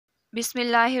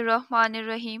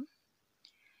बिस्मिल्लाहिर्रहमानिर्रहीम।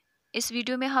 इस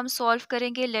वीडियो में हम सॉल्व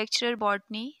करेंगे lecturer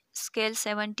botany scale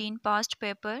 17 past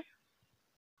paper.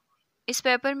 इस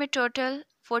पेपर में टोटल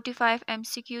 45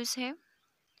 MCQs है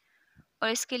और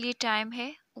इसके लिए टाइम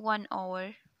है 1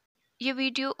 आवर। ये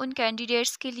वीडियो उन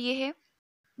कैंडिडेट्स के लिए है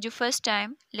जो फर्स्ट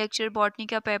टाइम लेक्चरर बॉटनी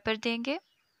का पेपर देंगे,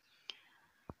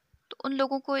 तो उन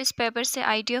लोगों को इस पेपर से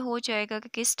आइडिया हो जाएगा कि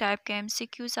किस टाइप के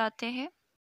MCQs आते हैं।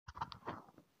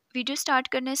 वीडियो स्टार्ट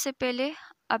करने से पहले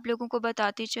आप लोगों को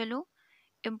बताती चलूँ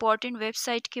इम्पॉर्टेंट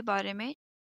वेबसाइट के बारे में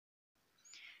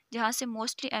जहाँ से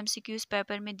मोस्टली MCQs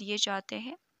पेपर में दिए जाते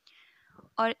हैं,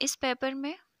 और इस पेपर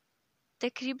में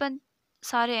तकरीबन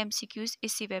सारे MCQs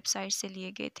इसी वेबसाइट से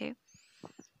लिए गए थे।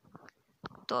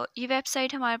 तो ये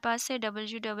वेबसाइट हमारे पास है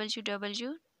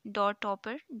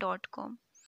www.topper.com।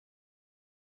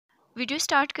 वीडियो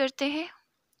स्टार्ट करते हैं।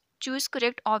 Choose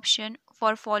correct option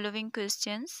for following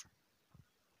questions.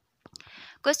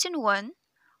 Question 1,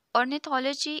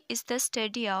 ornithology is the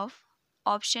study of,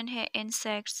 option है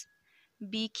insects,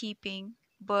 B keeping,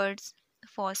 birds,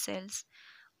 fossils.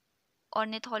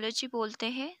 Ornithology बोलते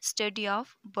हैं स्टडी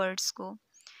ऑफ बर्ड्स को।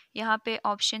 यहाँ पे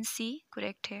ऑप्शन सी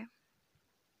करेक्ट है।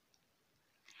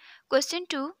 Question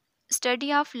 2,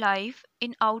 study of life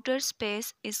in outer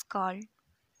space is called.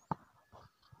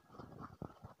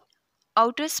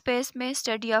 Outer space में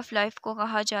study of life को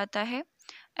कहा जाता है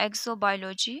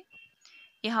एक्सोबायोलॉजी।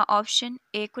 यहाँ ऑप्शन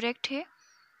ए करेक्ट है।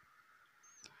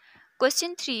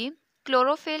 Question 3,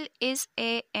 chlorophyll is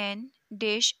an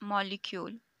dash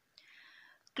molecule.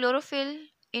 Chlorophyll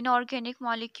inorganic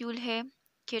molecule है,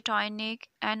 केटायनिक,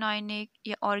 एनायनिक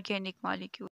या ऑर्गेनिक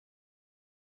मॉलिक्यूल।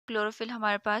 क्लोरोफिल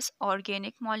हमारे पास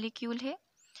ऑर्गेनिक मॉलिक्यूल है।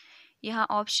 यहाँ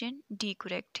ऑप्शन डी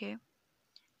करेक्ट है।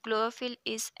 Chlorophyll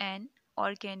is an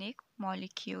organic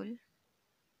molecule.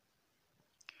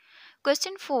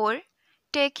 Question 4,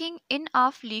 taking in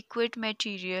of liquid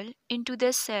material into the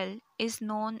cell is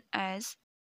known as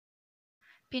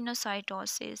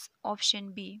pinocytosis,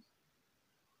 option B.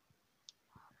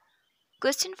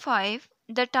 Question 5,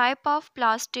 the type of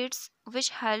plastids which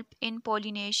help in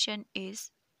pollination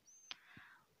is।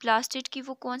 Plastid की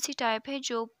वो कौन सी type है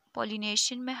जो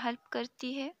pollination में help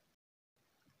करती है?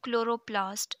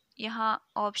 Chloroplast.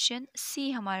 यहाँ option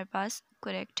C हमारे पास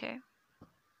करेक्ट है।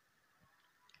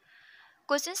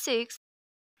 Question 6,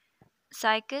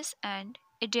 Cycas and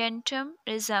edentum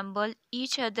resemble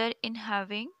each other in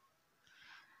having,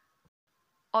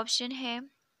 option है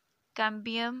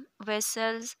cambium,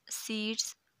 vessels,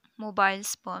 seeds, mobile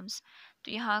sperms.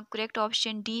 तो यहाँ करेक्ट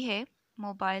ऑप्शन डी है,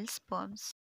 mobile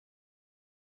sperms.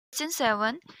 Question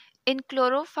 7, in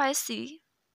Chlorophyceae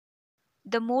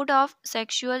the mode of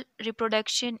sexual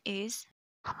reproduction is,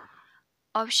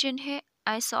 option है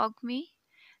आइसोगमी,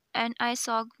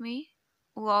 एनाइसोगमी,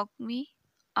 वॉगमी,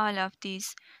 all of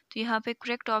these. तो यहाँ पे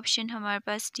correct option हमारे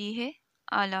पास D है,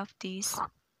 all of these.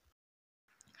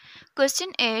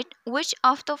 Question 8, which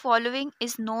of the following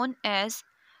is known as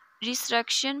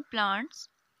resurrection plants?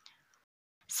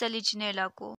 Saliginella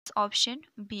को, option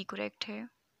B correct है।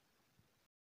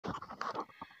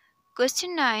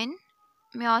 Question 9,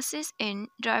 meiosis in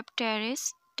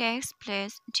Dipteris takes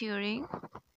place during,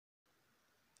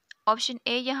 option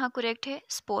A यहाँ correct है,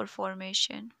 spore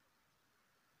formation.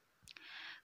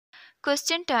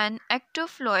 Question 10,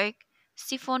 ectofloic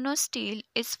siphonostele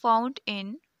is found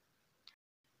in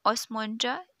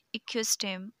Osmundia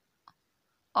ecosystem,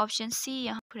 option C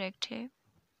यहाँ correct है।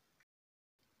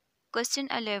 Question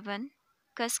 11,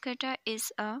 Cuscuta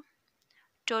is a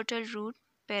total root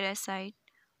parasite,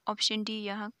 option D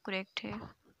यहाँ correct है।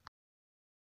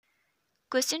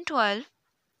 Question 12,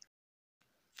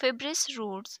 fibrous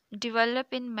roots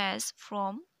develop in mass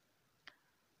from,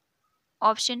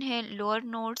 option है lower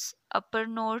nodes, upper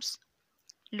nodes,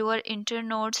 lower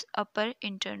internodes, upper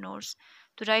internodes।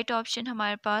 तो right option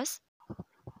हमारे पास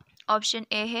option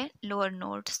A है, lower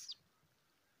nodes।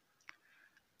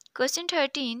 Question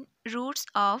 13, roots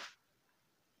of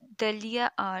dahlia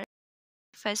are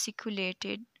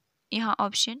fasciculated, यहाँ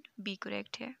option B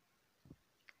correct है।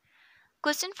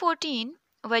 Question 14,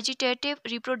 vegetative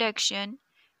reproduction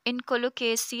in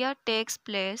colocasia takes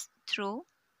place through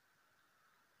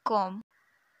comb,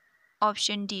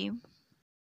 option D.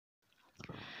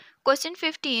 Question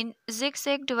 15,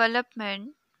 zigzag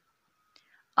development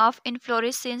of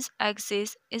inflorescence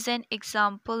axis is an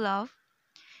example of,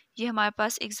 ये हमारे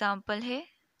पास example है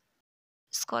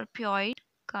scorpioid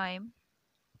crime.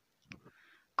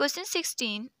 Question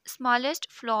 16, smallest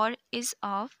flower is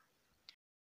of,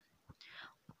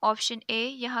 option A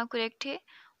यहाँ correct है,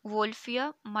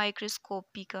 Wolffia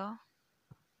माइक्रोस्कोपिका।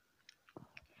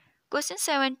 Question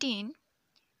 17,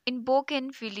 in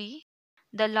bougainvillea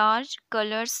The large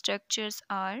color structures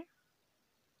are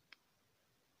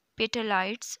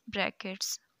petalites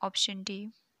brackets. Option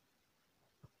D.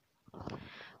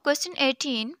 Question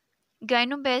 18.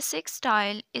 Gynobasic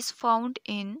style is found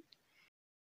in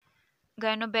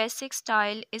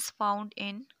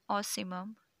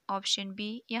osmum. Option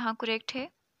B यहाँ correct है.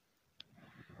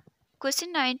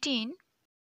 Question 19.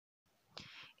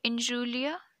 In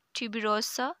Julia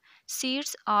tuberosa,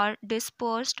 seeds are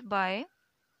dispersed by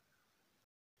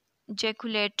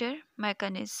jaculator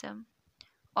mechanism.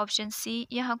 Option C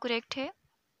यहाँ correct है.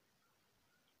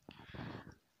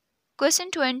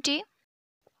 Question 20.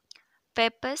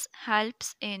 Pappus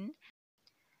helps in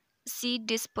seed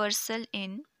dispersal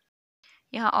in.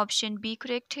 यहाँ option B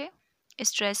correct है.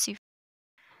 Stress.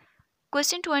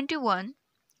 Question 21.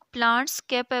 Plants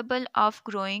capable of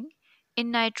growing in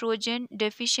nitrogen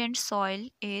deficient soil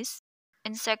is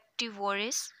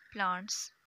insectivorous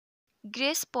plants.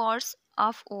 Grey spots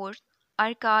of oats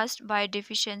are caused by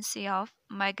deficiency of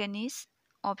manganese.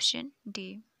 Option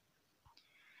D.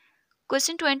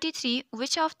 Question 23.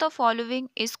 Which of the following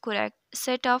is correct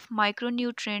set of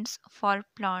micronutrients for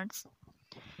plants?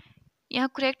 यहाँ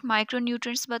correct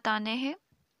micronutrients बताने हैं.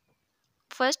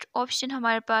 First option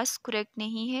हमारे पास correct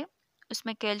नहीं है.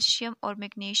 उसमें calcium और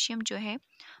magnesium जो है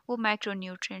वो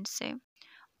मैक्रोन्यूट्रिएंट्स है.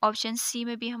 ऑप्शन सी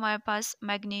में भी हमारे पास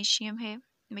मैग्नीशियम है.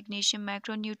 मैग्नीशियम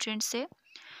मैक्रोन्यूट्रिएंट्स है.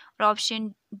 और ऑप्शन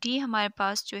डी हमारे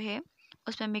पास जो है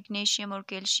उसमें मैग्नीशियम और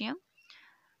कैल्शियम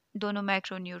दोनों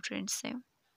मैक्रोन्यूट्रिएंट्स है.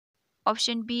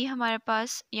 ऑप्शन बी हमारे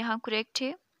पास यहाँ करेक्ट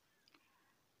है.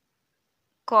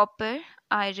 Copper,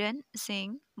 iron,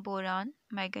 zinc, boron,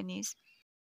 manganese.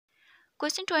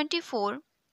 Question 24.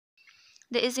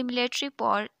 The assimilatory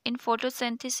pore in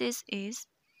photosynthesis is.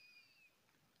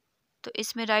 तो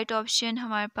इसमें राइट ऑप्शन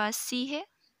हमारे पास सी है.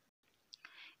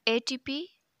 ATP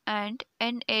and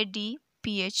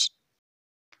NADPH.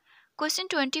 Question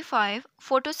 25.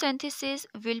 Photosynthesis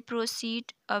will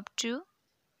proceed up to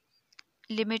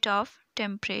limit of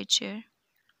temperature.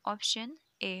 Option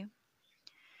A.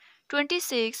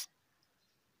 26.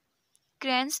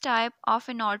 Crane's type of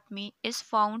anatomy is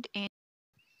found in.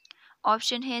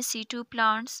 Option है C2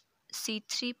 plants,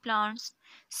 C3 plants,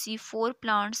 C4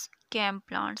 plants, cam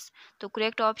plants. तो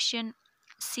correct option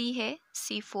C है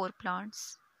C4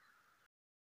 plants.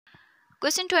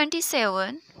 Question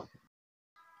 27.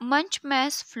 मंच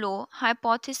mess flow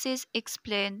hypothesis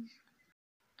explain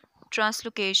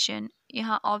translocation.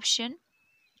 यहाँ option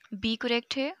B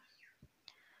correct है.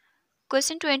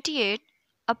 Question 28.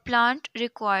 A plant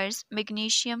requires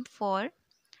magnesium for.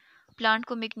 Plant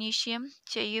को magnesium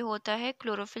चाहिए होता है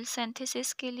क्लोरोफिल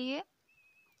सिंथेसिस के लिए.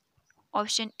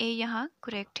 ऑप्शन ए यहाँ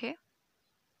करेक्ट है.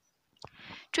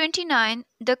 29.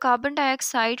 The carbon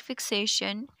dioxide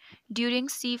fixation during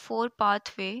C4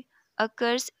 pathway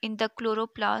occurs in the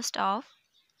chloroplast of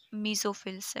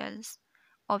mesophyll cells.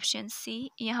 Option C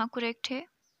यहाँ करेक्ट है.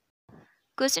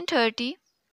 Question 30.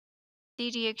 The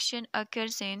reaction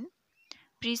occurs in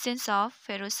presence of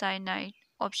ferrocyanide.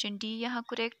 Option D यहाँ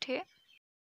correct है.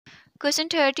 Question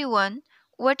 31.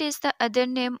 What is the other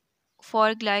name for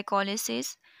glycolysis?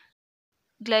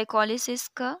 Glycolysis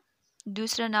का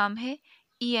दूसरा नाम है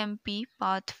EMP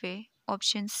pathway.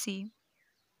 Option C.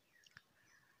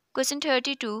 Question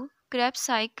 32. Krebs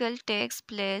cycle takes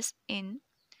place in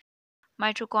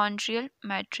mitochondrial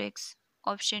matrix.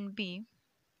 Option B.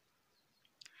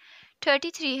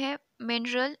 33 है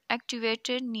mineral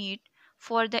activator need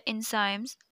for the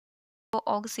enzymes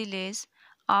oxidase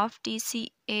of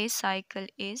TCA cycle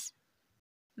is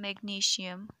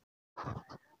magnesium.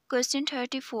 Question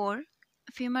 34.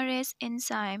 Fumarase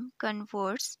enzyme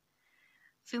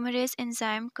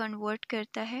convert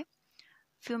करता है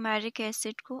fumaric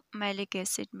acid को malic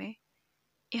acid में.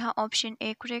 यहाँ option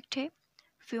A correct है.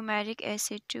 Fumaric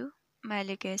acid to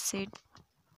malic acid.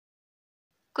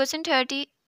 Question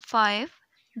 35.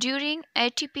 During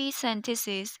ATP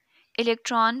synthesis,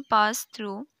 electron pass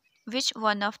through which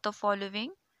one of the following?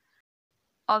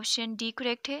 Option D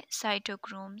correct है.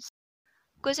 Cytochromes.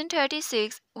 Question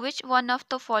 36. Which one of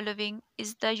the following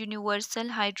is the universal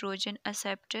hydrogen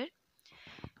acceptor?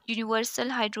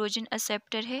 Universal hydrogen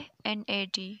acceptor है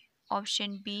NAD.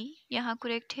 Option B यहाँ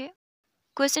correct है.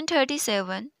 Question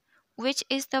 37. Which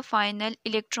is the final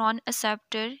electron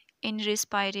acceptor in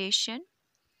respiration?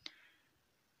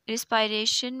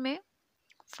 Respiration में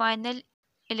final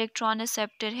electron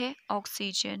acceptor है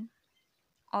oxygen.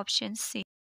 Option C.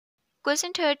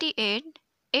 Question 38.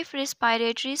 If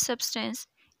respiratory substance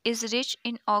is rich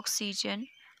in oxygen,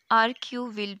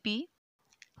 RQ will be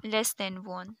less than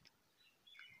 1.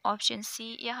 Option C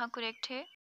यहाँ correct है.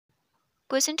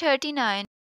 Question 39.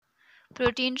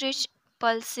 Protein rich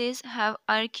pulses have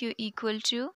RQ equal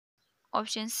to?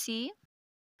 Option C.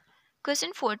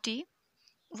 Question 40.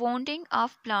 Wounding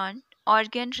of plant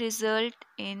organ result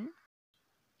in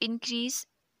increased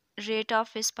rate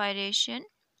of respiration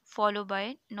followed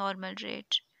by normal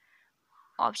rate.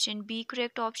 Option B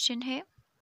correct option है.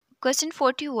 Question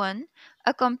 41.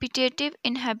 A competitive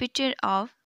inhibitor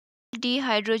of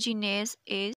dehydrogenase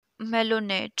is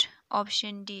malonate.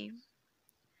 Option D.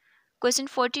 Question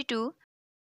 42.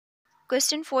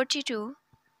 Question 42.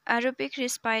 Aerobic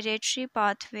respiratory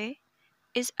pathway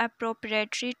is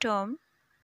appropriately termed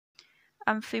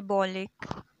amphibolic.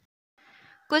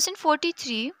 Question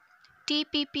 43.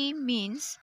 TPP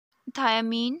means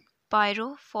thiamine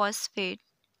pyrophosphate.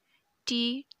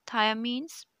 T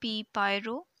thiamines, P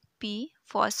pyro, P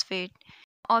phosphate.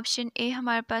 Option A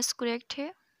हमारे पास correct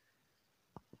है.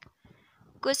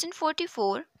 Question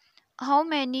 44. How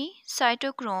many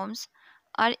cytochromes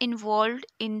are involved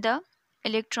in the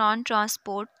electron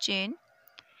transport chain?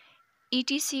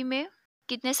 ETC में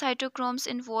कितने cytochromes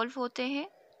involve होते हैं?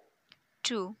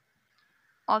 2.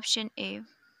 Option A.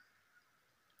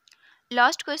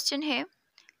 Last question है.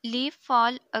 Leaf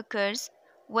fall occurs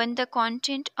when the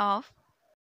content of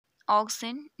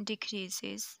oxygen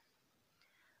decreases.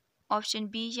 Option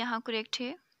B यहाँ correct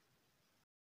है.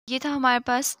 ये था हमारे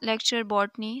पास lecture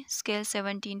botany scale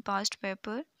 17 past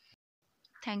paper.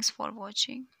 Thanks for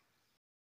watching.